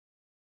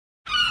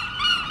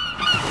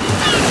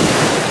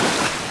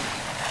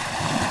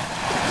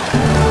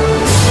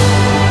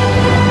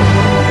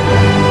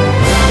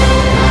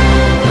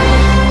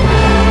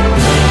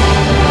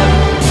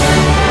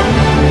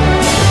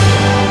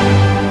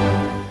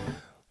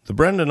The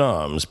Brendon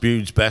Arms,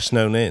 Bude's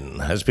best-known inn,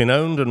 has been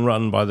owned and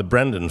run by the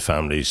Brendon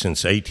family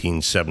since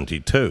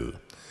 1872.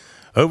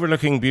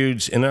 Overlooking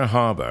Bude's inner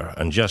harbour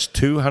and just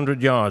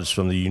 200 yards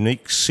from the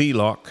unique Sea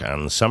Lock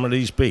and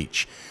Summerleys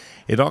Beach,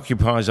 it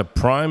occupies a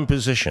prime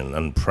position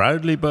and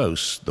proudly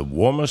boasts the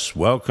warmest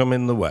welcome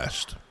in the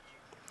West.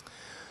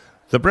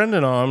 The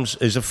Brendon Arms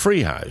is a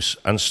free house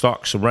and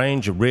stocks a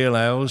range of real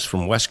ales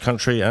from West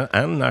Country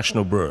and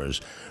national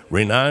brewers,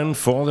 renowned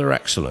for their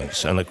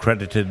excellence and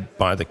accredited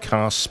by the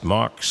Cask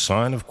Mark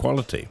sign of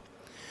quality.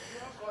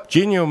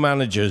 Genial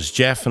managers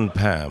Jeff and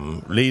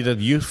Pam lead a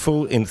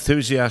youthful,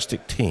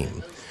 enthusiastic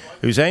team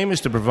whose aim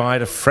is to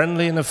provide a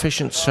friendly and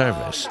efficient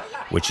service,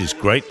 which is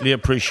greatly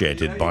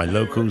appreciated by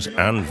locals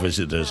and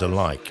visitors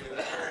alike.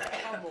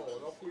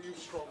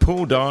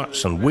 Pool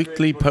darts and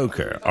weekly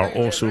poker are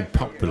also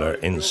popular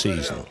in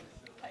season.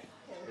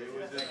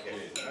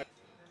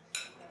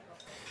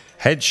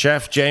 Head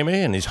chef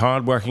Jamie and his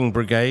hard-working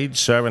brigade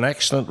serve an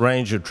excellent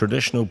range of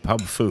traditional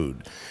pub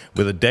food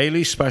with a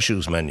daily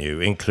specials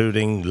menu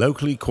including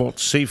locally caught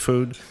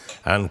seafood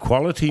and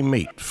quality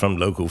meat from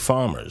local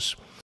farmers.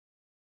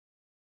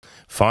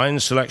 Fine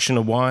selection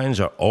of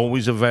wines are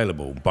always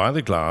available by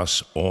the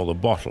glass or the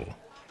bottle.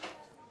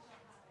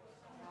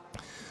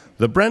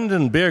 The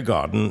Brendon Beer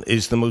Garden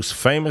is the most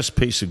famous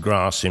piece of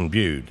grass in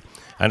Bude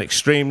and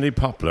extremely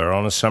popular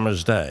on a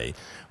summer's day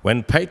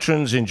when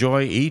patrons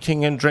enjoy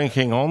eating and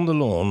drinking on the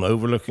lawn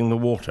overlooking the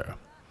water.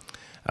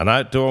 An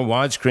outdoor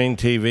widescreen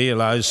TV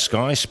allows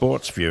Sky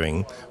Sports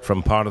viewing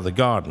from part of the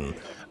garden,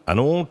 and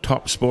all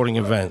top sporting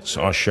events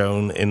are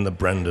shown in the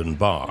Brendon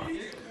Bar.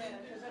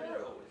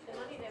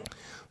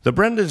 The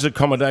Brendon's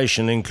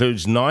accommodation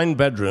includes 9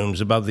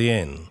 bedrooms above the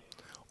inn.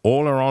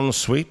 All are en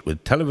suite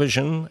with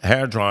television,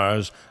 hair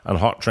dryers and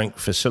hot drink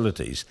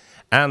facilities,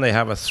 and they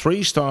have a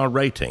 3-star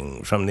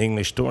rating from the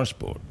English Tourist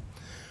Board.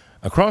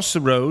 Across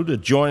the road,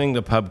 adjoining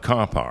the pub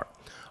car park,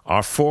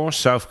 are 4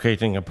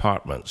 self-catering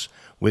apartments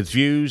with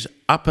views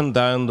up and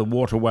down the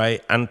waterway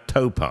and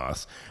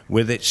towpath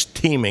with its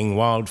teeming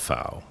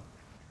wildfowl.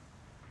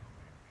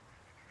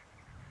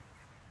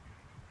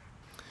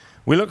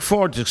 We look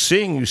forward to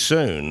seeing you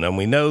soon, and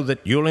we know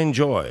that you'll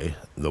enjoy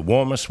the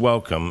warmest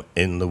welcome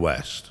in the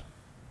West.